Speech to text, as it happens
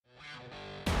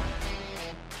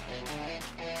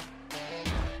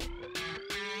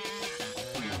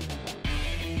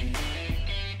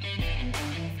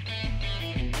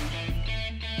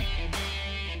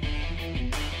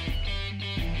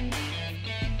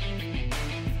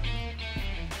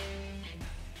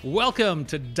Welcome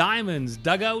to Diamonds,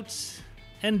 Dugouts,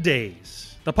 and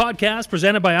Days, the podcast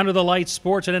presented by Under the Lights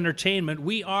Sports and Entertainment.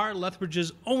 We are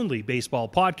Lethbridge's only baseball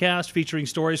podcast featuring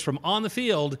stories from on the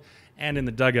field and in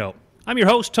the dugout. I'm your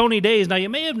host, Tony Days. Now, you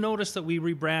may have noticed that we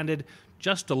rebranded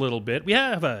just a little bit. We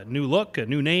have a new look, a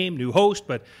new name, new host,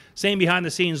 but same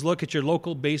behind-the-scenes look at your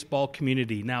local baseball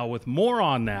community. Now, with more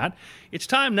on that, it's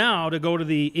time now to go to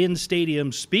the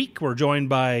in-stadium speak. We're joined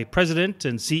by President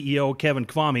and CEO Kevin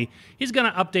Kwame. He's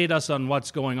going to update us on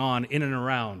what's going on in and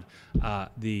around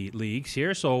the leagues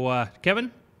here. So,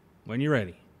 Kevin, when you're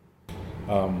ready.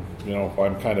 I'm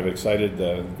kind of excited.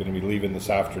 I'm going to be leaving this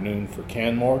afternoon for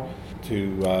Canmore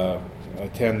to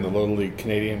attend the Little League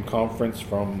Canadian Conference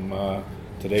from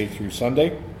today through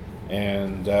Sunday.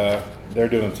 And they're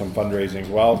doing some fundraising as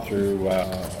well through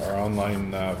our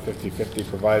online 50/50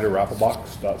 provider,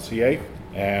 rafflebox.ca.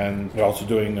 And we're also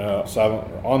doing an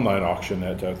online auction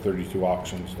at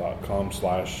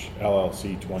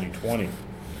 32auctions.com/LLC2020.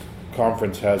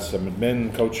 Conference has some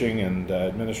admin, coaching, and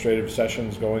administrative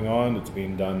sessions going on. It's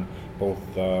being done both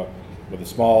with a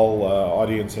small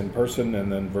audience in person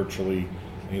and then virtually,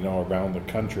 around the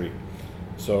country.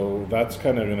 So that's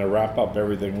kind of going to wrap up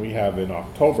everything we have in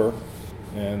October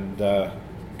and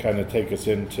kind of take us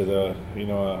into the,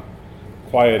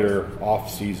 quieter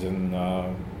off-season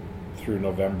through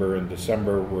November and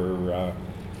December. We're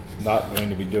not going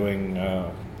to be doing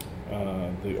the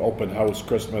open house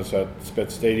Christmas at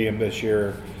Spitz Stadium this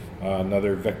year,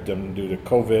 another victim due to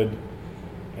COVID.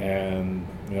 And,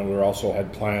 we also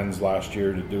had plans last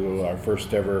year to do our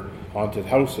first ever haunted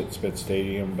house at Spitz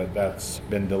Stadium, but that's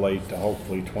been delayed to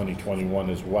hopefully 2021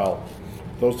 as well.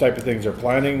 Those type of things are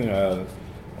planning,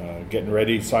 getting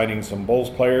ready, signing some Bulls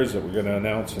players that we're going to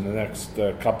announce in the next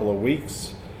couple of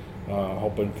weeks,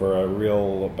 hoping for a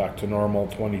real back to normal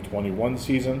 2021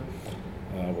 season.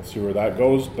 We'll see where that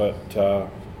goes, but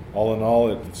all in all,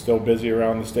 it's still busy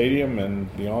around the stadium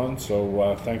and beyond,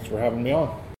 so thanks for having me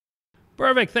on.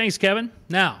 Perfect. Thanks, Kevin.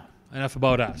 Now, enough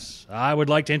about us. I would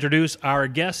like to introduce our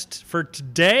guest for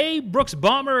today, Brooks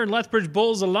Bomber and Lethbridge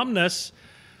Bulls alumnus.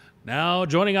 Now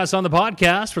joining us on the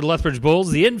podcast for the Lethbridge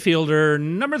Bulls, the infielder,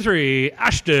 number 3,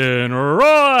 Ashton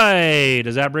Roy.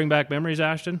 Does that bring back memories,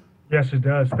 Ashton? Yes, it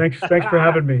does. Thanks for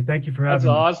having me. Thank you for having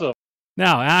me. That's awesome.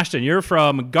 Now, Ashton, you're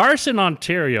from Garson,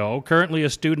 Ontario, currently a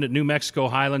student at New Mexico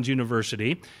Highlands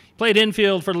University. Played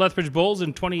infield for the Lethbridge Bulls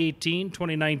in 2018,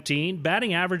 2019,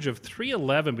 batting average of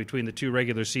 .311 between the two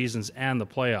regular seasons and the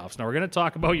playoffs. Now, we're going to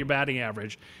talk about your batting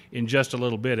average in just a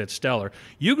little bit. It's stellar.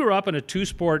 You grew up in a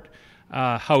two-sport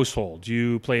household.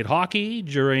 You played hockey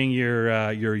during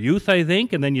your youth, I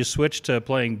think, and then you switched to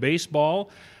playing baseball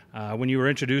when you were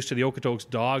introduced to the Okotoks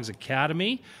Dogs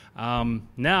Academy.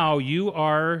 Now, are you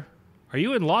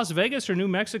in Las Vegas or New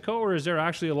Mexico, or is there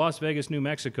actually a Las Vegas, New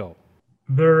Mexico?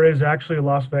 There is actually a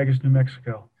Las Vegas, New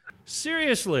Mexico.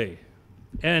 Seriously?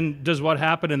 And does what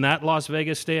happened in that Las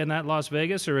Vegas stay in that Las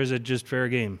Vegas, or is it just fair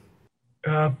game?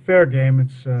 Fair game.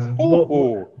 It's a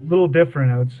little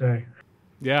different, I would say.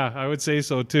 Yeah, I would say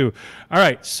so too. All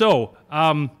right, so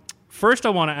first I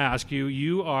want to ask you,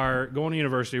 you are going to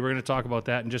university. We're going to talk about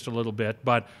that in just a little bit,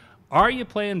 but are you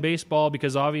playing baseball?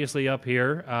 Because obviously up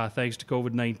here, thanks to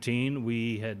COVID-19,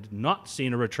 we had not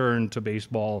seen a return to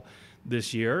baseball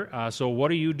this year. So what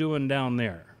are you doing down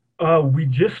there? We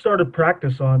just started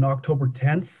practice on October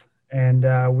 10th, and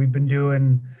we've been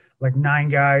doing like 9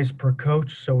 guys per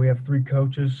coach. So we have 3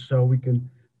 coaches, so we can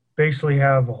basically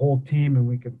have a whole team and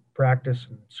we can practice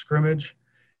and scrimmage.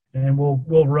 And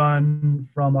we'll run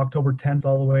from October 10th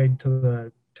all the way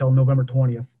till November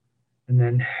 20th. And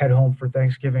then head home for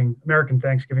American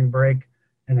Thanksgiving break,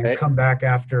 and then come back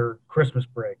after Christmas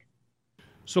break.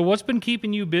 So what's been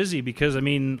keeping you busy? Because,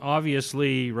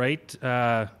 obviously, right,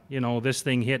 this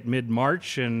thing hit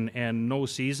mid-March and no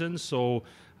season. So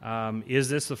is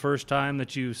this the first time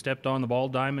that you stepped on the ball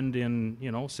diamond in,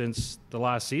 since the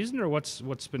last season, or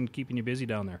what's been keeping you busy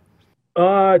down there?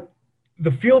 The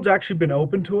field's actually been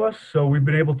open to us, so we've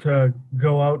been able to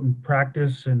go out and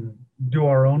practice and do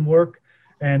our own work.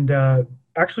 And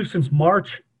actually, since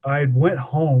March, I went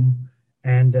home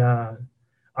and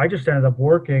I just ended up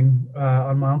working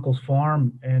on my uncle's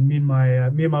farm. And me and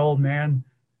my old man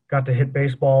got to hit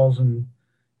baseballs and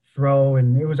throw,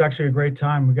 and it was actually a great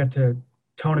time. We got to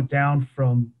tone it down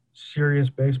from serious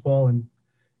baseball and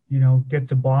get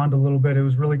to bond a little bit. It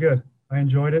was really good. I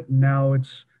enjoyed it, and now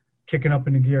it's kicking up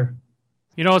into gear.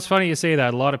 It's funny you say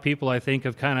that. A lot of people, I think,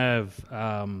 have kind of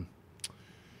how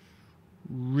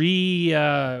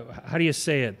do you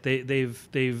say it?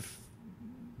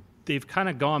 They've kind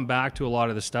of gone back to a lot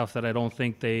of the stuff that I don't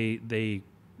think they've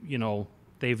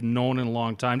known in a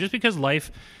long time. Just because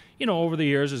life, over the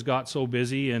years has got so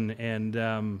busy,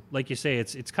 and like you say,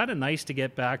 it's kind of nice to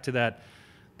get back to that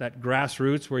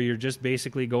grassroots where you're just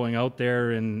basically going out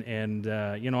there and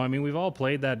we've all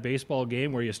played that baseball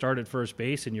game where you start at first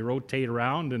base and you rotate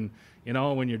around, and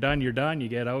when you're done, you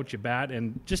get out, you bat,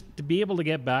 and just to be able to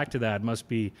get back to that must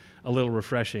be a little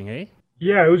refreshing, eh?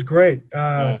 Yeah, it was great.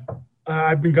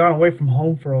 I've been gone away from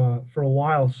home for a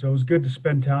while, so it was good to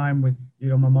spend time with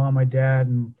my mom, my dad,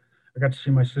 and I got to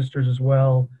see my sisters as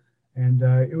well, and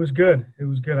it was good. It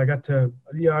was good. I got to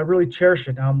I really cherish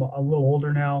it. Now I'm a little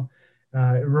older now.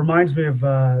 It reminds me of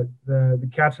the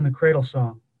Cats in the Cradle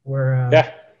song, where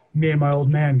me and my old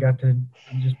man got to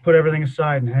just put everything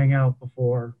aside and hang out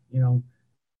before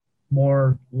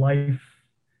more life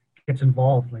gets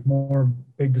involved, like more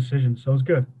big decisions. So it was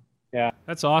good. Yeah,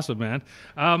 that's awesome, man.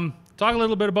 Talk a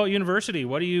little bit about university.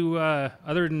 What do you,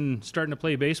 other than starting to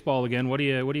play baseball again, what are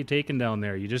you taking down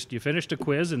there? You finished a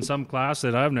quiz in some class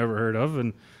that I've never heard of,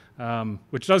 and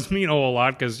which doesn't mean a whole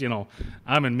lot because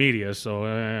I'm in media.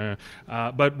 So,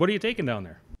 but what are you taking down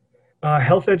there?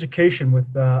 Health education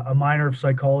with a minor of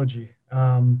psychology.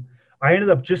 I ended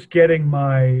up just getting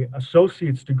my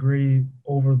associate's degree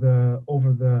over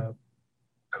the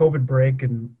COVID break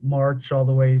in March all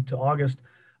the way to August.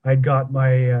 I got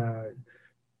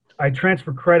I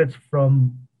transferred credits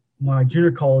from my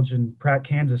junior college in Pratt,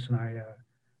 Kansas, and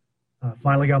I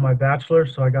finally got my bachelor.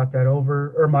 So I got that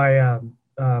over, or my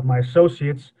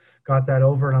associates got that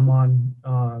over, and I'm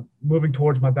on moving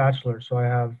towards my bachelor. So I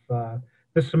have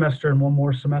this semester and one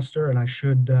more semester, and I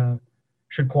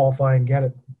should qualify and get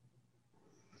it.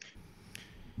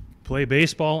 Play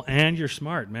baseball and you're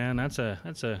smart, man. That's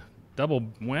a double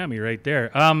whammy right there.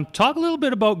 Talk a little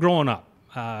bit about growing up.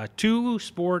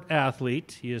 Two-sport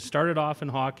athlete. You started off in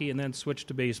hockey and then switched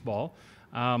to baseball.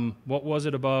 What was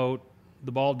it about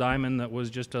the Ball Diamond that was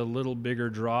just a little bigger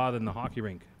draw than the hockey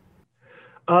rink?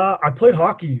 I played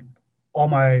hockey all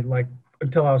my,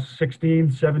 until I was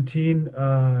 16, 17.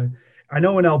 I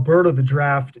know in Alberta the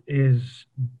draft is,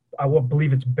 I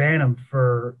believe it's Bantam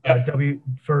for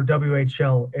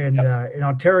WHL, and in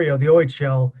Ontario the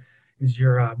OHL is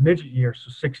your midget year,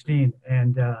 so 16.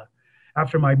 And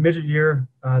after my midget year,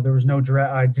 there was no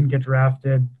draft. I didn't get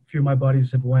drafted. A few of my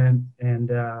buddies had went, and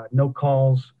no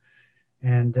calls.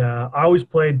 And I always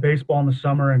played baseball in the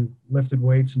summer and lifted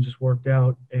weights and just worked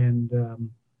out. And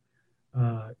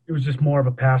it was just more of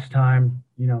a pastime.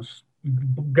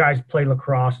 Guys play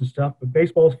lacrosse and stuff, but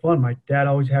baseball was fun. My dad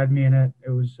always had me in it.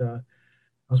 It was I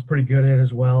was pretty good at it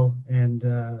as well. And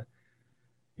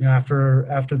after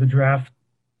the draft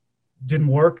didn't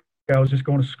work, I was just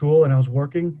going to school and I was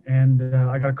working, and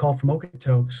I got a call from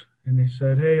Okotoks, and they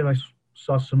said, "Hey, I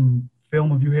saw some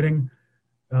film of you hitting.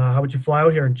 How would you fly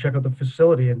out here and check out the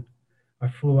facility?" And I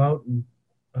flew out, and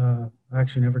I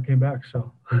actually never came back.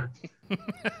 So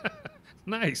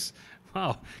nice.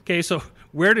 Wow. Okay, so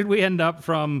where did we end up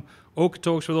from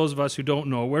Okotoks? For those of us who don't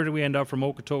know, where did we end up from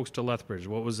Okotoks to Lethbridge?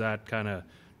 What was that kind of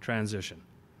transition?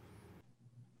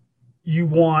 You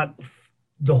want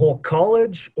the whole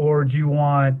college, or do you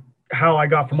want how I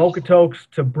got from Okotoks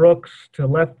to Brooks to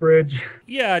Lethbridge?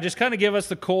 Yeah, just kind of give us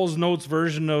the Coles Notes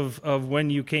version of when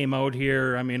you came out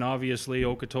here. I mean, obviously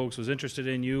Okotoks was interested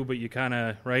in you, but you kind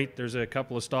of, right, there's a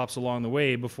couple of stops along the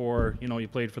way before, you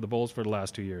played for the Bulls for the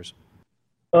last 2 years.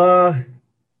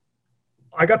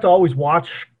 I got to always watch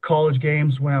college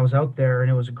games when I was out there,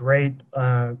 and it was great.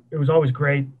 It was always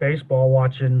great baseball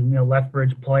watching,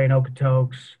 Lethbridge play in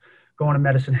Okotoks, going to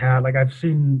Medicine Hat. I've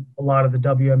seen a lot of the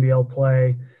WNBL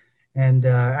play. And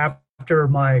after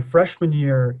my freshman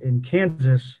year in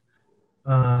Kansas,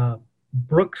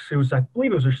 Brooks, I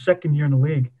believe it was her second year in the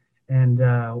league, and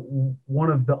one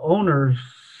of the owner's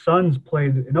sons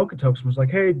played in Okotoks and was like,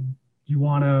 "Hey, do you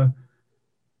want to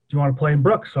play in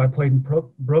Brooks?" So I played in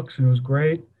Brooks, and it was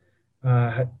great.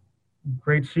 Had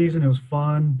great season. It was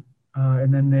fun.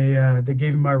 And then they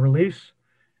gave me my release,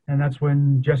 and that's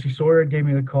when Jesse Sawyer gave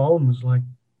me the call and was like,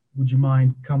 "Would you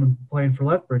mind coming playing for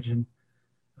Lethbridge?" And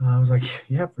I was like,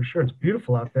 "Yeah, for sure. It's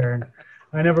beautiful out there." And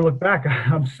I never looked back.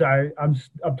 I'm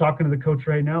talking to the coach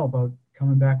right now about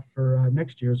coming back for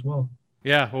next year as well.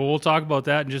 Yeah, well, we'll talk about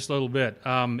that in just a little bit.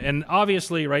 And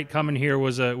obviously, right, coming here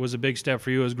was a big step for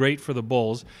you. It was great for the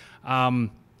Bulls.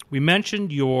 We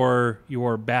mentioned your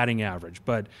batting average,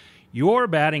 but your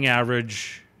batting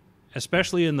average,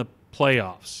 especially in the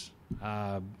playoffs,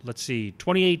 let's see,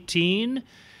 2018 it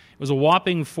was a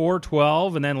whopping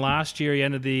 .412, and then last year you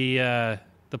ended the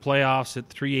playoffs at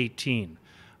 .318.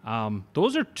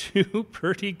 Those are two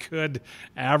pretty good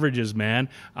averages, man.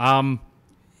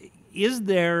 Is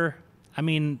there? I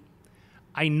mean,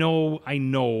 I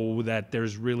know that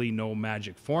there's really no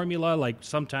magic formula. Like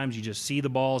sometimes you just see the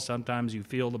ball, sometimes you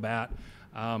feel the bat.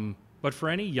 But for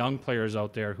any young players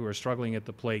out there who are struggling at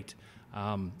the plate,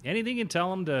 anything you can tell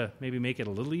them to maybe make it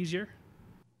a little easier?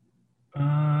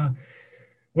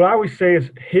 What I always say is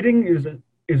hitting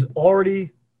is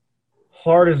already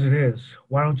hard as it is.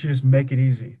 Why don't you just make it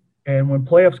easy? And when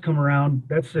playoffs come around,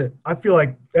 that's it. I feel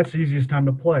like that's the easiest time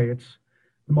to play. It's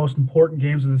the most important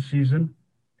games of the season.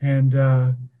 And,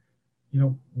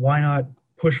 why not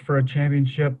push for a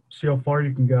championship, see how far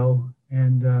you can go.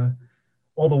 And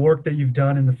all the work that you've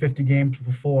done in the 50 games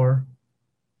before,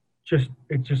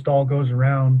 it just all goes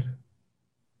around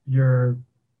your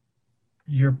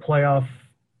playoff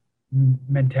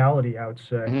mentality, I would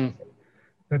say. Mm-hmm.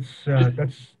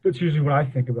 That's usually what I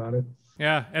think about it.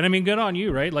 Yeah, and I mean, good on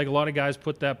you, right? Like a lot of guys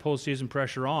put that postseason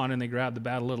pressure on and they grab the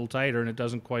bat a little tighter, and it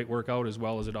doesn't quite work out as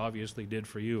well as it obviously did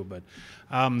for you. But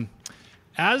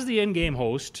as the in-game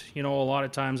host, a lot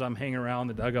of times I'm hanging around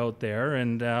the dugout there,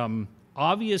 and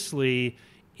obviously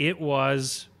it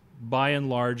was by and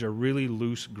large a really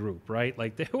loose group, right?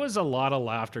 Like there was a lot of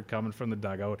laughter coming from the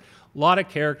dugout, a lot of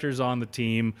characters on the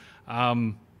team.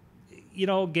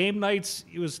 Game nights,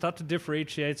 it was tough to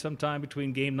differentiate sometime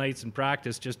between game nights and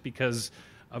practice just because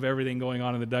of everything going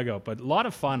on in the dugout. But a lot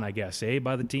of fun, I guess,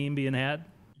 by the team being had?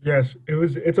 Yes,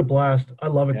 it's a blast. I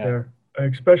love it there.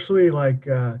 Especially like,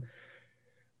 I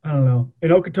don't know.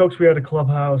 In Okotoks, we had a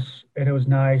clubhouse, and it was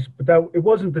nice. But it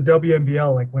wasn't the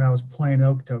WNBL like when I was playing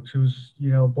Okotoks. It was,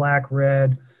 black,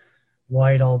 red,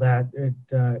 white, all that.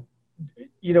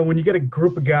 When you get a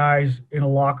group of guys in a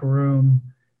locker room,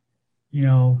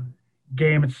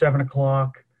 game at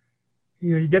 7:00,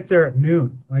 you get there at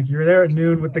noon. Like you're there at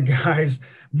noon with the guys,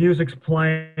 music's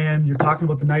playing, you're talking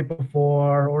about the night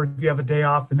before, or if you have a day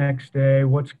off the next day,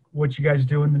 what you guys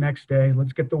doing the next day?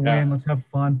 Let's get the win, let's have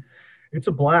fun. It's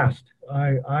a blast.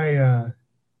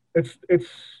 It's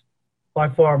by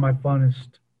far my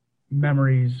funnest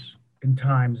memories and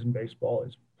times in baseball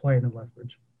is playing in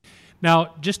Lethbridge.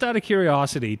 Now, just out of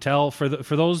curiosity, tell for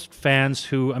those fans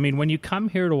who, I mean, when you come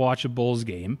here to watch a Bulls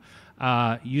game,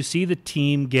 you see the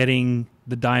team getting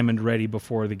the diamond ready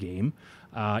before the game.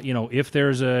 If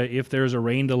there's a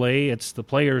rain delay, it's the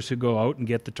players who go out and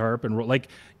get the tarp and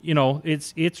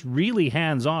it's really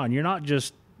hands on. You're not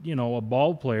just a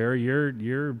ball player.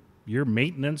 You're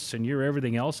maintenance and you're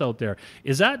everything else out there.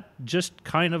 Is that just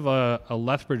kind of a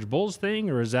Lethbridge Bulls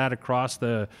thing, or is that across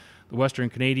the Western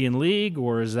Canadian League,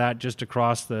 or is that just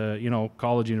across the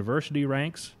college university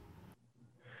ranks?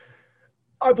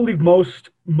 I believe most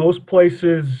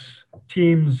places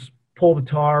teams pull the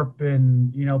tarp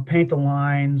and paint the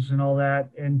lines and all that,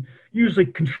 and usually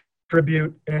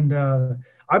contribute. And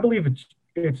I believe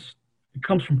it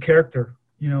comes from character.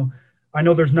 I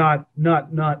know there's not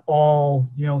all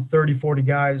 30, 40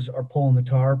 guys are pulling the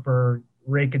tarp or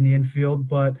raking the infield,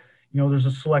 but there's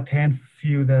a select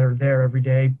few that are there every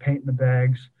day painting the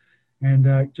bags, and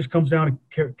it just comes down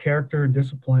to character and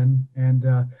discipline. And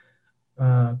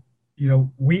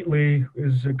Wheatley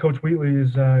Coach Wheatley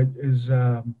is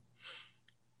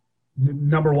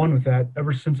number one with that.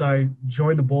 Ever since I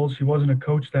joined the Bulls, he wasn't a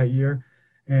coach that year,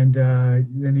 and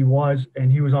then he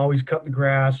was always cutting the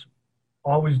grass,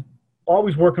 always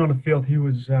working on the field. He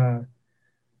was a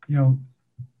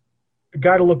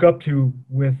guy to look up to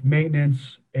with maintenance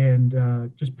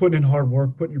and just putting in hard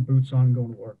work, putting your boots on and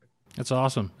going to work. That's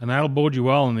awesome. And that'll bode you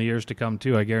well in the years to come,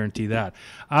 too. I guarantee that.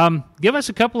 Give us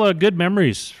a couple of good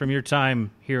memories from your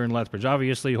time here in Lethbridge.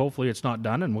 Obviously, hopefully it's not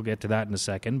done, and we'll get to that in a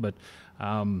second. But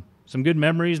some good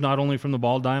memories, not only from the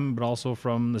Ball Diamond, but also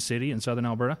from the city in Southern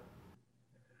Alberta.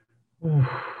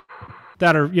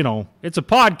 That are, it's a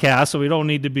podcast, so we don't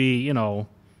need to be,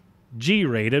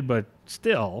 G-rated, but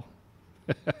still.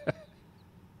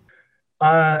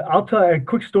 I'll tell you a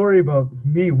quick story about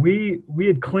me. We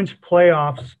had clinched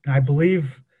playoffs, and I believe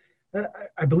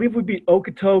we beat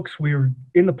Okotoks. We were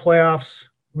in the playoffs.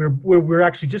 We were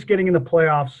actually just getting in the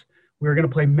playoffs. We were going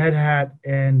to play Medhat,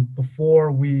 and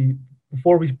before we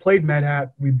played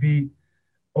Medhat, we beat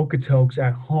Okotoks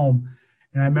at home.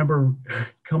 And I remember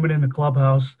coming in the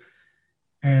clubhouse,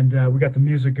 and we got the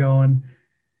music going,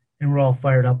 and we're all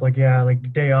fired up, like the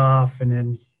day off, and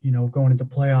then going into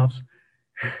playoffs.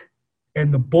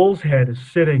 And the Bull's head is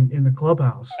sitting in the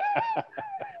clubhouse.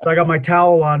 So I got my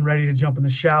towel on, ready to jump in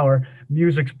the shower.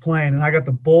 Music's playing, and I got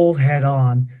the Bull's head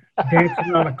on,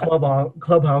 dancing on a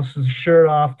clubhouse, his shirt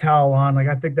off, towel on.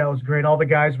 I think that was great. All the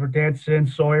guys were dancing.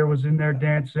 Sawyer was in there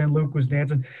dancing. Luke was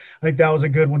dancing. I think that was a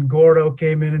good one. Gordo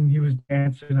came in, and he was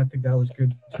dancing. I think that was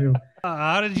good, too.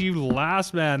 How did you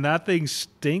last, man? That thing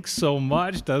stinks so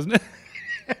much, doesn't it?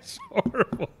 It's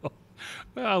horrible.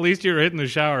 Well, at least you were hitting the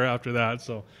shower after that.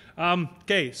 So,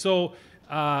 okay. So,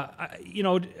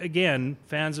 again,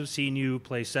 fans have seen you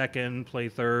play second, play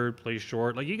third, play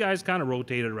short. Like, you guys kind of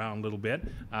rotated around a little bit.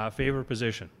 Favorite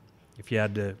position? If you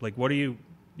had to, like, what do you,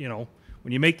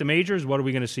 when you make the majors, what are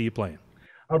we going to see you playing?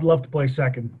 I'd love to play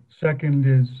second. Second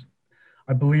is,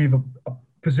 I believe, a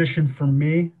position for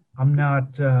me. I'm not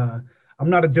a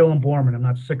Dylan Borman. I'm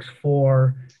not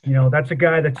 6'4". That's a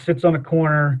guy that sits on a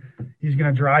corner. He's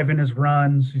going to drive in his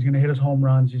runs. He's going to hit his home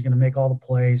runs. He's going to make all the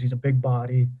plays. He's a big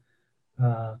body.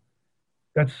 I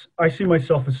see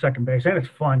myself as second base, and it's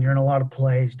fun. You're in a lot of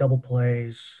plays, double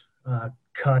plays,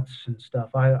 cuts and stuff.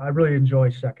 I really enjoy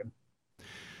second.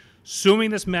 Assuming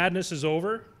this madness is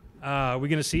over, are we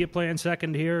going to see you playing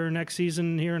second here next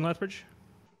season here in Lethbridge?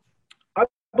 I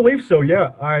believe so,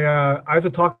 yeah. I have to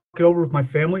talk it over with my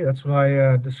family. That's what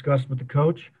I discussed with the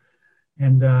coach.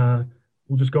 And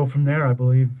we'll just go from there, I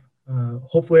believe.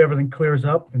 Hopefully everything clears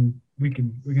up and we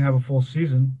can have a full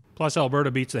season. Plus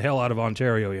Alberta beats the hell out of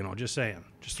Ontario, just saying.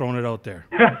 Just throwing it out there.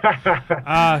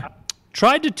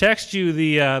 Tried to text you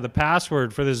the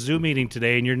password for this Zoom meeting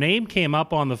today, and your name came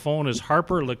up on the phone as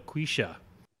Harper LaQuisha.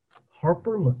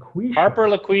 Harper LaQuisha? Harper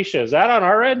LaQuisha. Is that on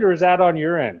our end or is that on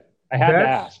your end? I had to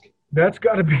ask. That's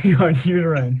got to be on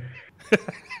your end.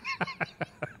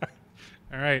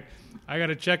 All right. I got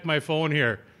to check my phone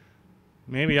here.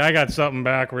 Maybe I got something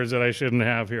backwards that I shouldn't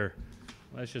have here.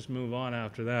 Let's just move on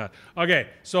after that. Okay,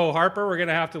 so Harper, we're going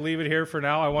to have to leave it here for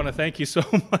now. I want to thank you so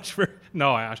much for...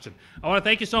 No, Ashton. I want to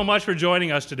thank you so much for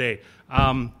joining us today.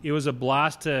 It was a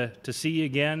blast to see you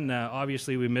again.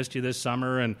 Obviously, we missed you this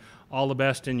summer, and all the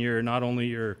best in not only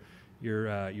your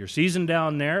season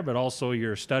down there, but also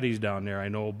your studies down there. I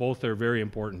know both are very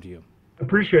important to you.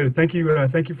 Appreciate it. Thank you.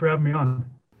 Thank you for having me on.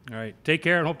 All right. Take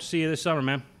care and hope to see you this summer,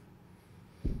 man.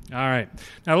 All right.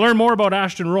 Now, to learn more about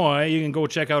Ashton Roy, you can go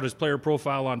check out his player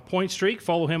profile on Point Streak.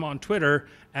 Follow him on Twitter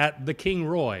at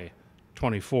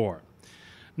TheKingRoy24.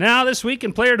 Now, this week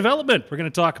in player development, we're going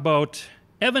to talk about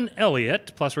Evan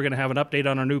Elliott. Plus, we're going to have an update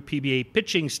on our new PBA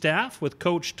pitching staff with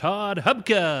Coach Todd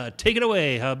Hubka. Take it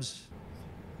away, Hubs.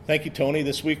 Thank you, Tony.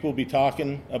 This week we'll be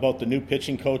talking about the new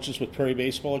pitching coaches with Prairie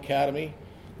Baseball Academy,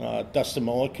 Dustin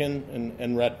Mulliken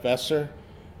and Rhett Vesser.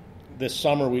 This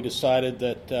summer we decided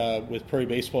that with Prairie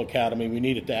Baseball Academy we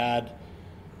needed to add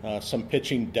some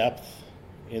pitching depth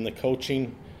in the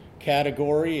coaching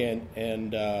category,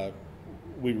 and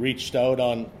we reached out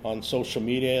on social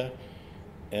media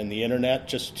and the internet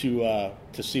just to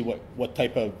see what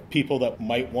type of people that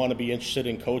might want to be interested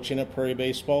in coaching at Prairie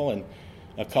Baseball, and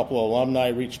a couple of alumni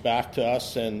reached back to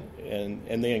us, and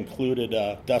they included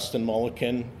Dustin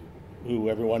Mulliken, who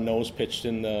everyone knows pitched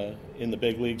in the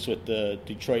big leagues with the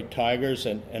Detroit Tigers,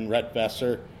 and Rhett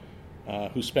Vesser,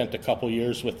 who spent a couple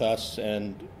years with us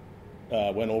and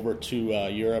went over to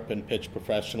Europe and pitched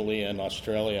professionally in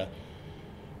Australia.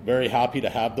 Very happy to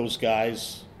have those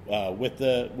guys with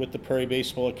the Prairie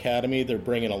Baseball Academy. They're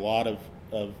bringing a lot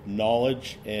of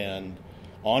knowledge and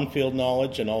on-field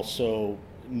knowledge, and also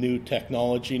new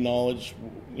technology knowledge.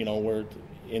 We're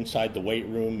inside the weight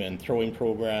room and throwing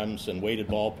programs and weighted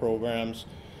ball programs.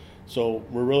 So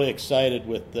we're really excited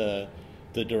with the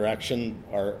direction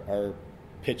our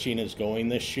pitching is going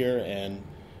this year, and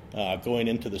going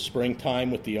into the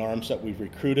springtime with the arms that we've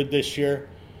recruited this year.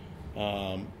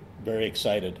 Very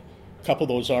excited. A couple of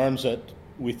those arms that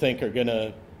we think are going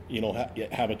to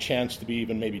have a chance to be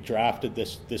even maybe drafted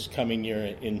this coming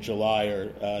year in July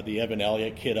are the Evan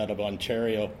Elliott kid out of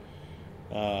Ontario,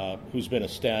 who's been a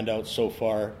standout so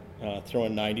far,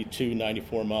 throwing 92,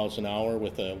 94 miles an hour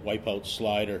with a wipeout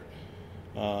slider.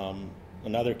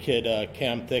 Another kid,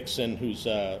 Cam Thixon, who's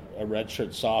a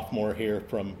redshirt sophomore here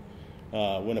from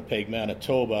Winnipeg,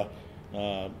 Manitoba,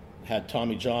 had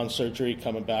Tommy John surgery,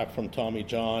 coming back from Tommy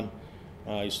John.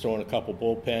 He's throwing a couple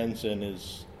bullpens and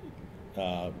is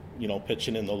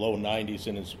pitching in the low 90s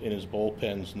in his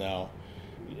bullpens now.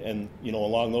 And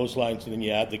along those lines, and then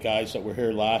you add the guys that were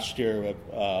here last year,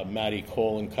 Matty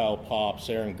Cole and Kyle Pops,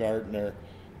 Aaron Gardner,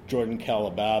 Jordan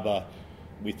Calababa.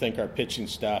 We think our pitching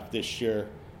staff this year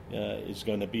is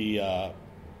going to be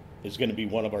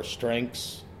one of our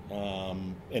strengths,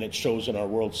 and it shows in our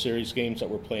World Series games that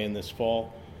we're playing this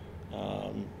fall.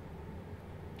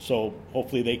 So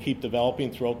hopefully they keep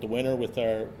developing throughout the winter with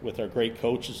our great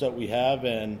coaches that we have,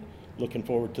 and looking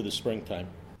forward to the springtime.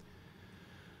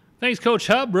 Thanks, Coach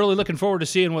Hub. Really looking forward to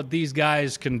seeing what these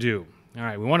guys can do. All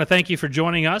right, we want to thank you for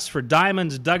joining us for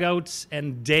Diamonds, Dugouts,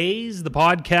 and Days, the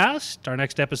podcast. Our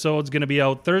next episode is going to be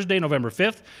out Thursday, November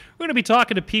 5th. We're going to be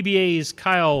talking to PBA's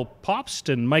Kyle Popst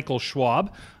and Michael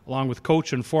Schwab, along with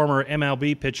coach and former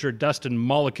MLB pitcher Dustin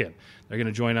Mulliken. They're going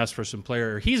to join us for some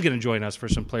he's going to join us for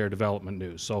some player development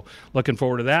news. So looking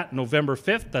forward to that. November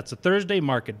 5th, that's a Thursday.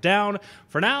 Mark it down.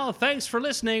 For now, thanks for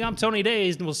listening. I'm Tony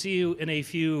Days, and we'll see you in a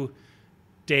few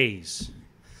days.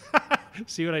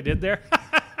 See what I did there?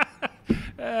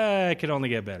 It can only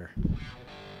get better.